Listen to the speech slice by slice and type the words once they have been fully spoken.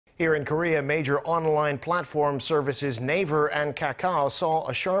Here in Korea, major online platform services Naver and Kakao saw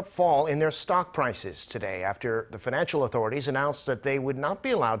a sharp fall in their stock prices today after the financial authorities announced that they would not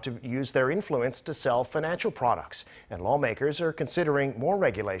be allowed to use their influence to sell financial products. And lawmakers are considering more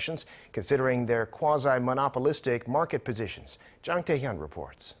regulations, considering their quasi-monopolistic market positions. Jang Tae-hyun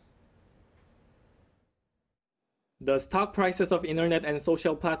reports. The stock prices of internet and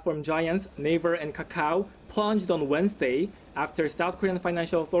social platform giants Naver and Kakao plunged on Wednesday after South Korean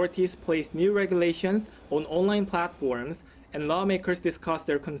financial authorities placed new regulations on online platforms and lawmakers discussed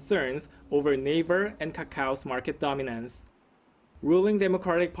their concerns over Naver and Kakao's market dominance. Ruling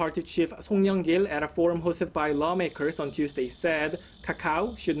Democratic Party chief Song Young-gil at a forum hosted by lawmakers on Tuesday said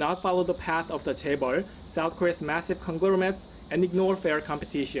Kakao should not follow the path of the chaebol, South Korea's massive conglomerates, and ignore fair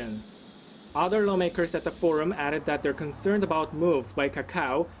competition. Other lawmakers at the forum added that they're concerned about moves by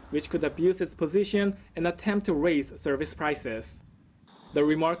Kakao, which could abuse its position and attempt to raise service prices. The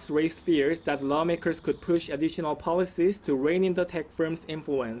remarks raised fears that lawmakers could push additional policies to rein in the tech firm's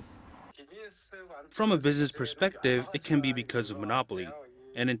influence. From a business perspective, it can be because of monopoly.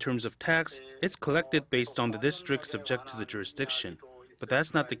 And in terms of tax, it's collected based on the district subject to the jurisdiction. But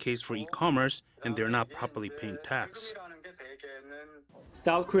that's not the case for e-commerce, and they're not properly paying tax.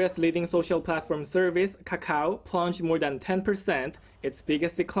 South Korea's leading social platform service, Kakao, plunged more than 10%, its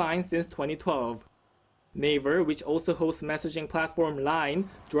biggest decline since 2012. Naver, which also hosts messaging platform Line,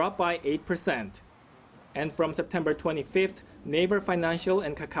 dropped by 8%. And from September 25th, Naver Financial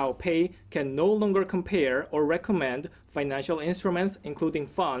and Kakao Pay can no longer compare or recommend financial instruments, including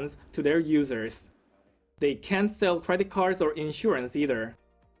funds, to their users. They can't sell credit cards or insurance either.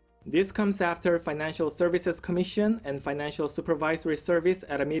 This comes after Financial Services Commission and Financial Supervisory Service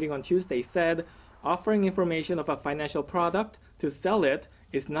at a meeting on Tuesday said offering information of a financial product to sell it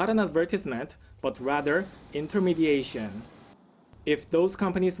is not an advertisement, but rather intermediation. If those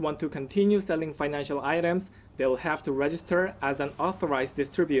companies want to continue selling financial items, they'll have to register as an authorized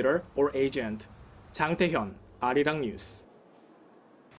distributor or agent. Jang Tae-hyun, Arirang News.